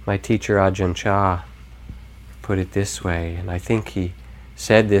 My teacher Ajahn Chah put it this way, and I think he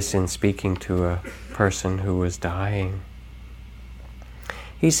said this in speaking to a person who was dying.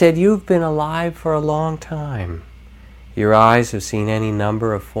 He said, "You've been alive for a long time. Your eyes have seen any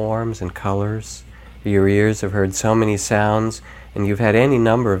number of forms and colors. Your ears have heard so many sounds, and you've had any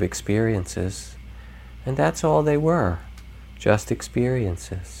number of experiences. And that's all they were, just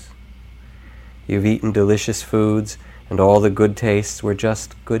experiences. You've eaten delicious foods, and all the good tastes were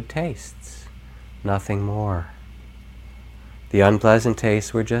just good tastes, nothing more. The unpleasant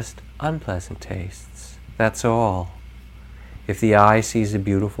tastes were just unpleasant tastes. That's all. If the eye sees a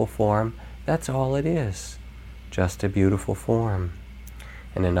beautiful form, that's all it is, just a beautiful form.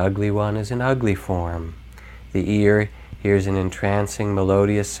 And an ugly one is an ugly form. The ear hears an entrancing,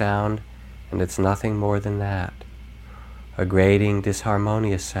 melodious sound, and it's nothing more than that. A grating,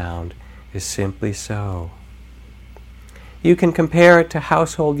 disharmonious sound is simply so. You can compare it to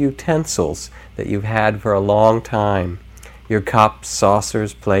household utensils that you've had for a long time. Your cups,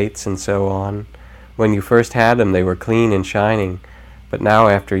 saucers, plates, and so on. When you first had them, they were clean and shining, but now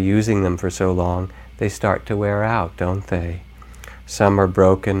after using them for so long, they start to wear out, don't they? Some are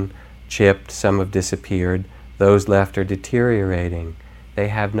broken, chipped, some have disappeared. Those left are deteriorating. They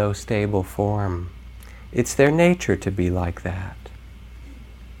have no stable form. It's their nature to be like that.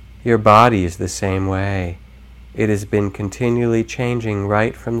 Your body is the same way. It has been continually changing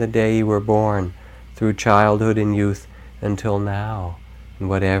right from the day you were born, through childhood and youth, until now, in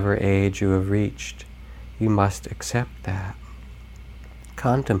whatever age you have reached. You must accept that.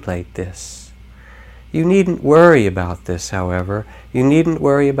 Contemplate this. You needn't worry about this, however. You needn't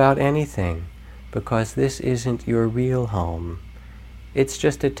worry about anything, because this isn't your real home. It's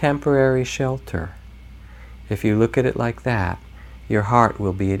just a temporary shelter. If you look at it like that, your heart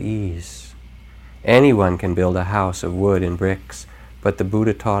will be at ease. Anyone can build a house of wood and bricks, but the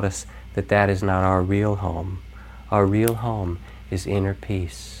Buddha taught us that that is not our real home. Our real home is inner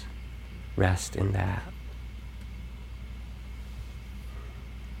peace. Rest in that.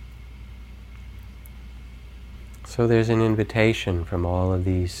 So there's an invitation from all of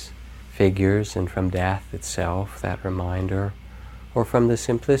these figures and from death itself, that reminder, or from the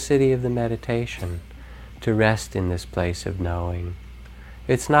simplicity of the meditation, to rest in this place of knowing.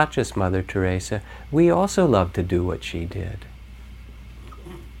 It's not just Mother Teresa. We also love to do what she did.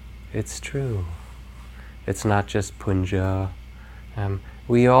 It's true. It's not just puja.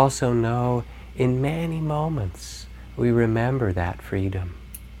 We also know in many moments we remember that freedom.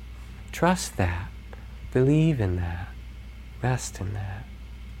 Trust that. Believe in that. Rest in that.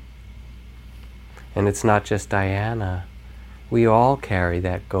 And it's not just Diana. We all carry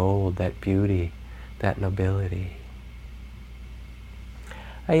that gold, that beauty, that nobility.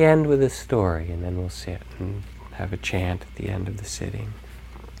 I end with a story, and then we'll sit and have a chant at the end of the sitting.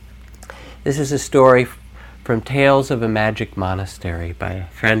 This is a story from Tales of a Magic Monastery by a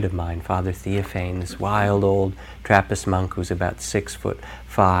friend of mine, Father Theophane, this wild old Trappist monk who's about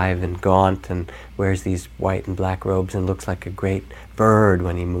 6'5" and gaunt and wears these white and black robes and looks like a great bird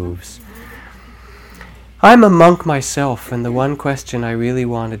when he moves. I'm a monk myself, and the one question I really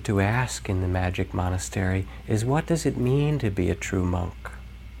wanted to ask in the Magic Monastery is, what does it mean to be a true monk?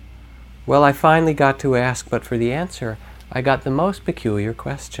 Well, I finally got to ask, but for the answer, I got the most peculiar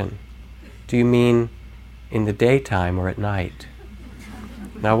question. Do you mean in the daytime or at night?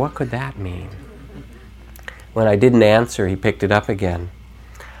 Now, what could that mean? When I didn't answer, he picked it up again.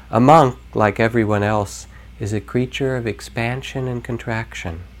 A monk, like everyone else, is a creature of expansion and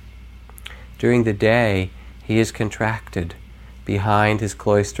contraction. During the day, he is contracted, behind his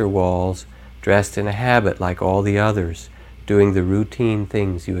cloister walls, dressed in a habit like all the others, doing the routine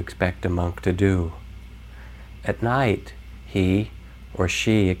things you expect a monk to do. At night, he or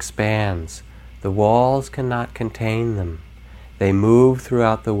she expands. The walls cannot contain them. They move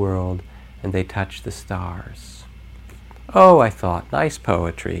throughout the world, and they touch the stars. Oh, I thought, nice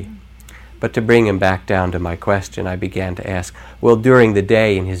poetry. But to bring him back down to my question, I began to ask, well, during the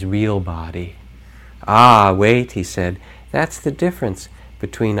day in his real body. Ah, wait, he said, that's the difference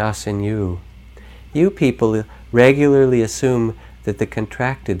between us and you. You people regularly assume that the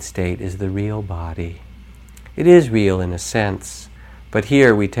contracted state is the real body. It is real in a sense, but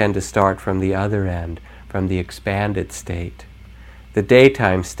here we tend to start from the other end, from the expanded state. The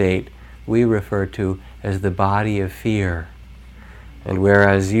daytime state we refer to as the body of fear. And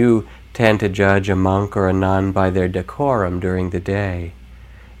whereas you tend to judge a monk or a nun by their decorum during the day,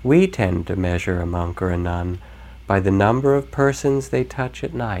 we tend to measure a monk or a nun by the number of persons they touch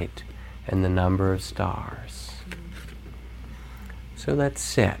at night and the number of stars. So let's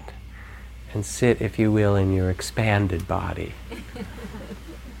sit, and sit, if you will, in your expanded body.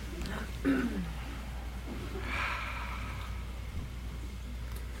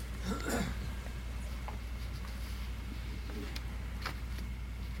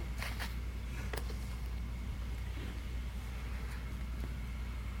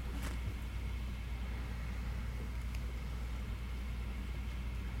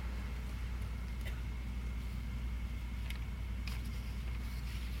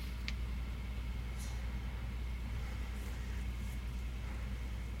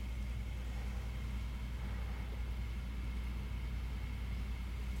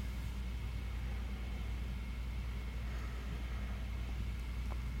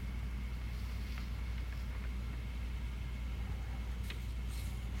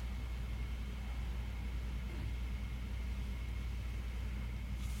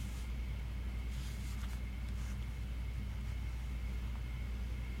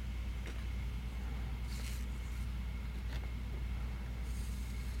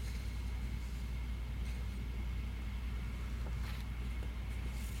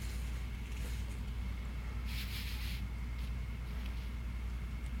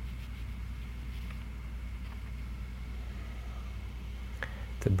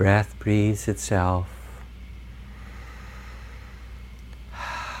 The breath breathes itself.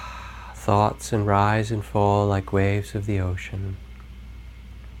 Thoughts and rise and fall like waves of the ocean.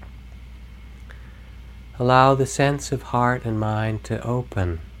 Allow the sense of heart and mind to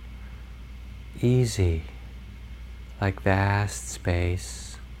open, easy, like vast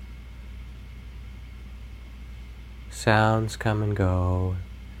space. Sounds come and go,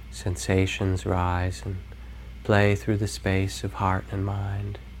 sensations rise and play through the space of heart and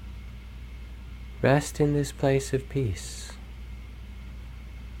mind. Rest in this place of peace,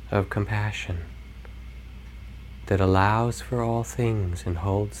 of compassion, that allows for all things and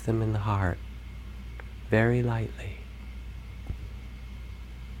holds them in the heart very lightly.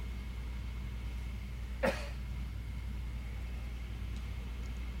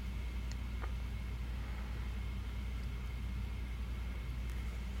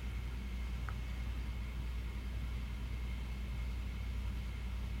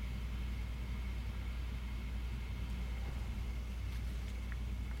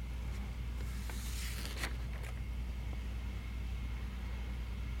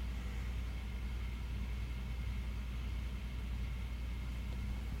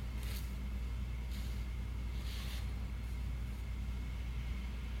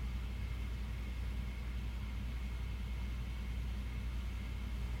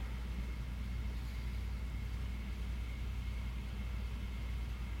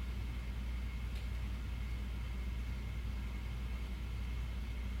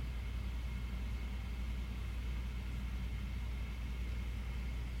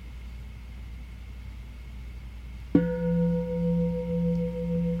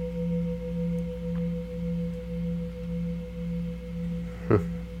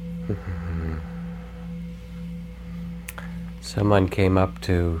 Someone came up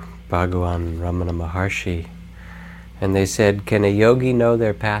to Bhagavan Ramana Maharshi and they said, "Can a yogi know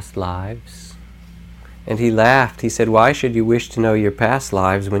their past lives?" And he laughed. He said, "Why should you wish to know your past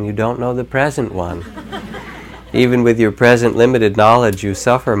lives when you don't know the present one? Even with your present limited knowledge, you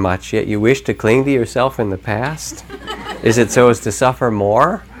suffer much, yet you wish to cling to yourself in the past? Is it so as to suffer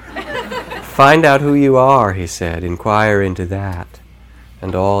more? Find out who you are," he said. "Inquire into that,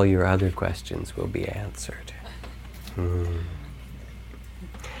 and all your other questions will be answered."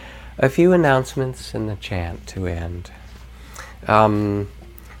 A few announcements and the chant to end.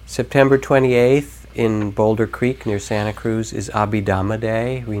 September 28th in Boulder Creek near Santa Cruz is Abhidhamma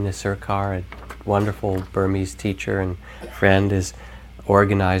Day. Rina Sarkar, a wonderful Burmese teacher and friend, is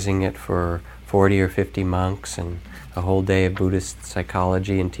organizing it for 40 or 50 monks, and a whole day of Buddhist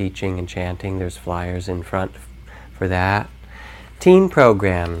psychology and teaching and chanting. There's flyers in front for that. Teen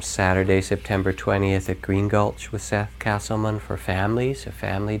programs, Saturday, September 20th at Green Gulch with Seth Castleman for families, a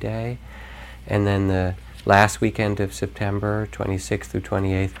family day. And then the last weekend of September, 26th through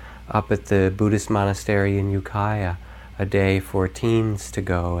 28th, up at the Buddhist monastery in Ukiah, a day for teens to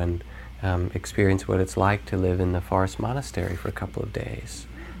go and experience what it's like to live in the forest monastery for a couple of days.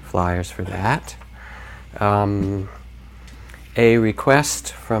 Flyers for that. A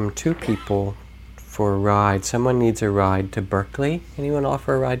request from 2 people for a ride. Someone needs a ride to Berkeley. Anyone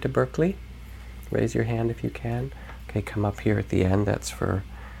offer a ride to Berkeley? Raise your hand if you can. Okay, come up here at the end. That's for,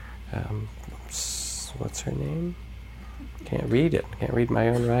 what's her name? Can't read it. Can't read my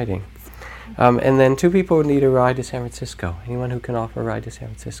own writing. And then 2 people need a ride to San Francisco. Anyone who can offer a ride to San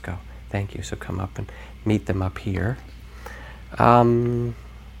Francisco? Thank you. So come up and meet them up here. Then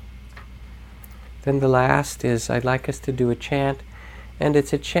the last is, I'd like us to do a chant, and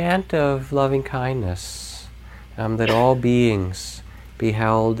it's a chant of loving kindness, that all beings be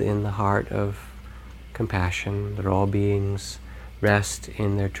held in the heart of compassion, that all beings rest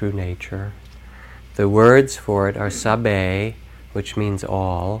in their true nature. The words for it are sabbe, which means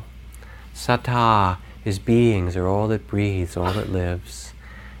all. Sata is beings, or all that breathes, all that lives.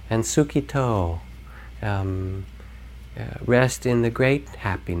 And sukhito, rest in the great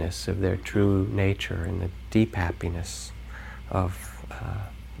happiness of their true nature, in the deep happiness of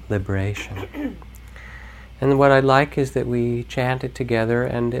liberation. And what I'd like is that we chant it together,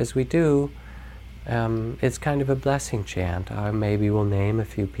 and as we do, it's kind of a blessing chant. Maybe we'll name a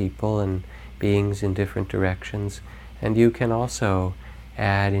few people and beings in different directions, and you can also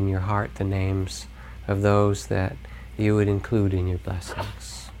add in your heart the names of those that you would include in your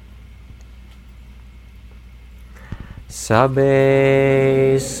blessings.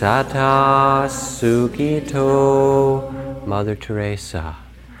 Sabbe sata sukhito, Mother Teresa.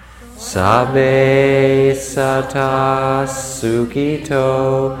 Sabbe sata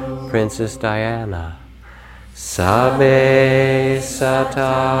sukhito, Princess Diana. Sabbe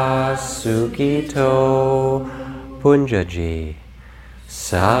sata sukhito, Punjaji.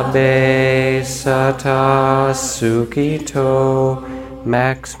 Sabbe sata sukhito,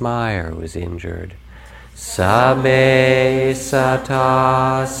 Max Meyer was injured. Sabbe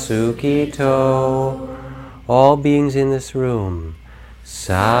sata sukhito, all beings in this room.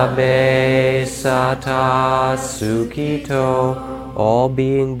 Sabbe sata sukhito, all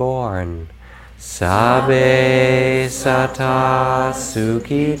being born. Sabbe sata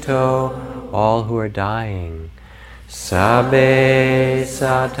sukhito, all who are dying. Sabbe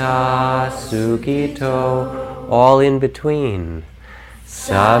sata sukhito, all in between.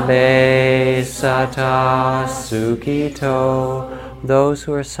 Sabbe sata sukhito, those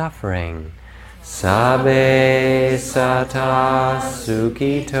who are suffering. Sabbe sata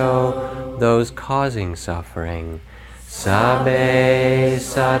sukhito, those causing suffering. Sabbe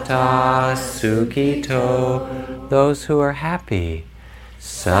sata sukhito, those who are happy.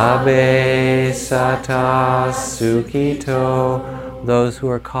 Sabbe sata sukhito, those who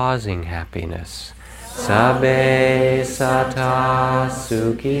are causing happiness. Sabbe sata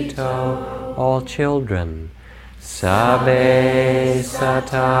sukhito, all children. Sabbe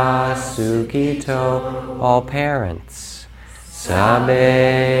sata sukhito, all parents.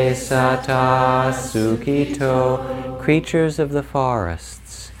 Sabbe sata sukhito, creatures of the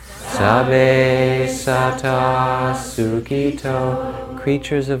forests. Sabbe sata sukhito,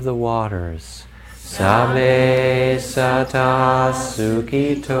 creatures of the waters. Sabbe sata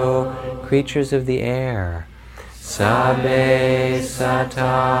sukhito, creatures of the air. Sabbe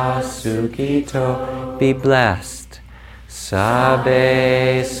sata sukhito, be blessed.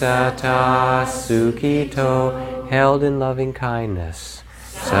 Sabbe sata sukhito, held in loving kindness.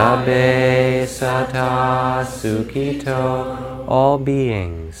 Sabbe sata sukhito, all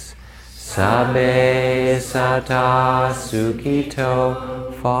beings. Sabbe sata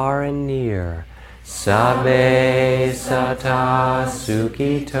sukhito, far and near. Sabbe sata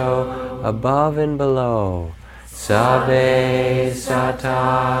sukhito, above and below. Sabbe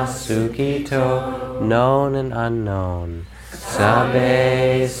sata sukhito, known and unknown.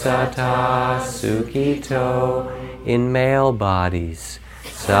 Sabbe sata sukhito, in male bodies.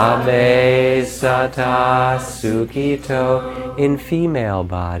 Sabbe sata sukhito, in female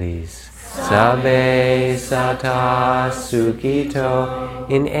bodies. Sabbe sata sukhito,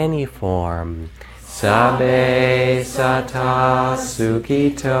 in any form. Sabbe sata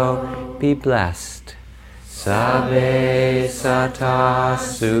sukhito, be blessed. Sabbe sata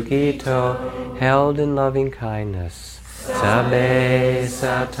sukhito, held in loving kindness. Sabbe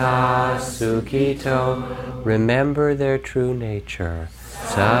sata sukhito, remember their true nature.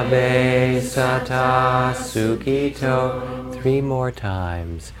 Sabbe sata sukhito, 3 more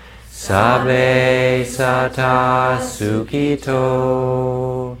times. Sabbe sata sukhito.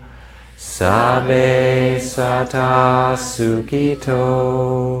 Sabbe sata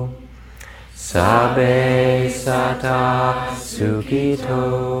sukhito. Sabbe sata sukhito.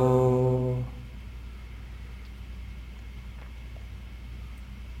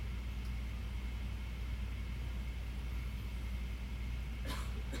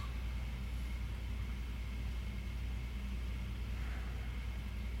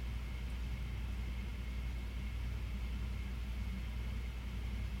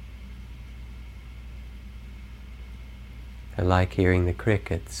 I like hearing the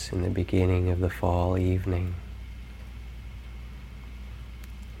crickets in the beginning of the fall evening.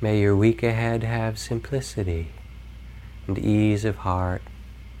 May your week ahead have simplicity and ease of heart.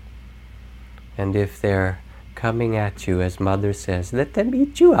 And if they're coming at you, as Mother says, let them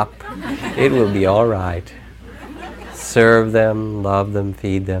eat you up. It will be all right. Serve them, love them,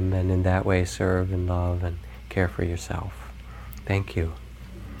 feed them, and in that way serve and love and care for yourself. Thank you.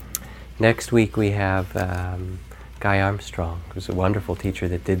 Next week we have Guy Armstrong, who's a wonderful teacher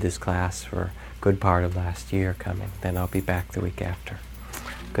that did this class for a good part of last year, coming. Then I'll be back the week after.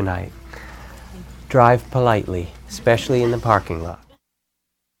 Good night. Drive politely, especially in the parking lot.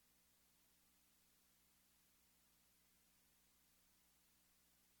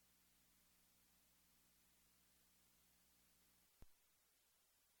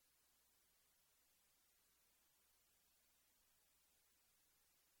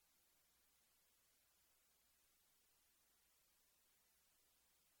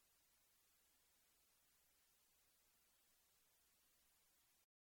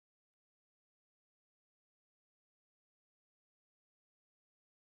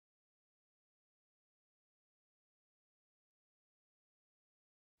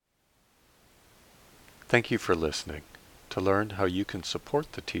 Thank you for listening. To learn how you can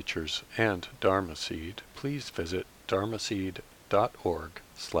support the teachers and Dharma Seed, please visit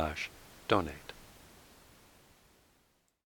dharmaseed.org/donate.